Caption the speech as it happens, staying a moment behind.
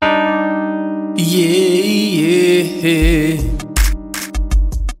Yeah.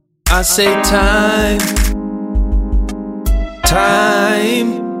 I say time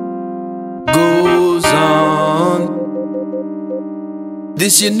goes on.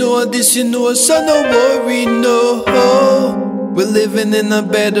 This you know, so no worry, no. We're living in a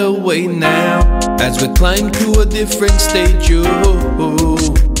better way now, as we climb to a different stage, yo.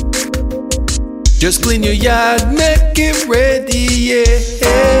 Just clean your yard, make it ready,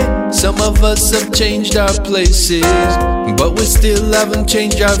 yeah. Some of us have changed our places, but we still haven't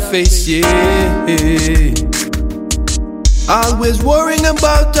changed our face, yeah. Always worrying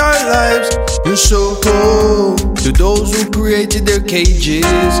about our lives. You're so cold to those who created their cages.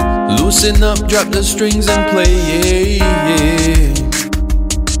 Loosen up, drop the strings and play, yeah.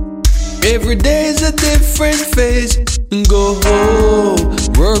 Every day is a different phase. Go home,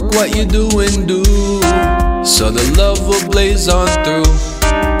 work what you do and do, so the love will blaze on through.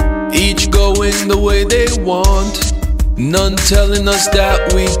 Each going the way they want, none telling us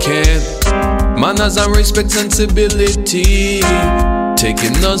that we can't. Manners and respect, sensibility,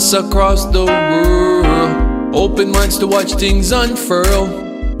 taking us across the world. Open minds to watch things unfurl.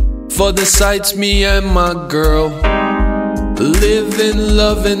 For the sights, me and my girl, living,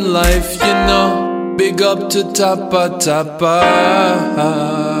 loving life, you know. Big up to Tapa.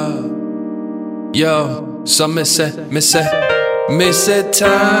 Yo, so me say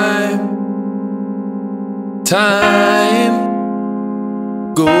time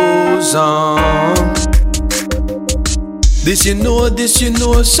goes on. This you know,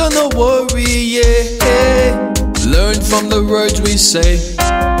 so no worry, yeah. Learn from the words we say,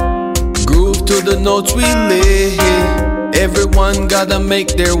 groove to the notes we lay. Everyone gotta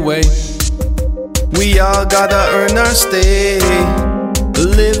make their way. We all gotta earn our stay.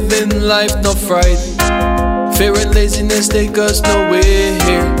 Living life, no fright. Fear and laziness take us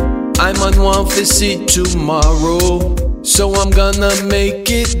nowhere. I'm on one for see tomorrow, so I'm gonna make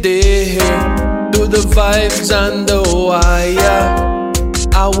it there. Do the vibes and the wire,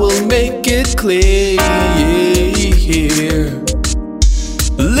 I will make it clear.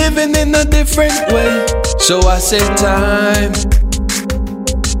 Living in a different way, so I say time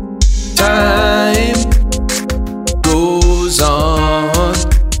goes on.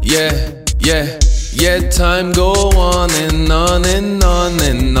 Yeah, time go on and on and on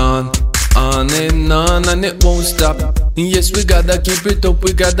and on, and it won't stop. Yes, we gotta keep it up,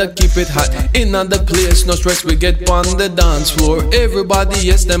 we gotta keep it hot. In other place, no stress, we get on the dance floor. Everybody,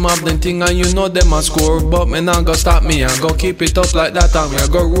 yes, them have them thing and you know them a score. But me not gonna stop me, I go keep it up like that. And me I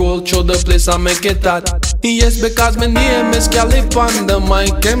go roll through the place and make it hot. Yes, because my name is Calip on the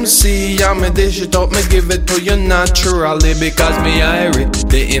mic MC. And me dish it up, me give it to you naturally. Because me Irie,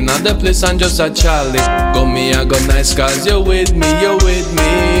 they in other place and just a Charlie. Go me, I go nice cause you're with me, you're with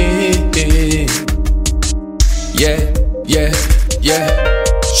me. Yeah.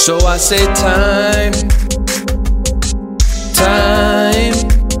 So I say time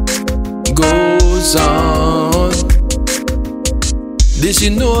goes on. This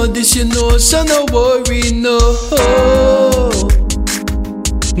you know, so no worry, no.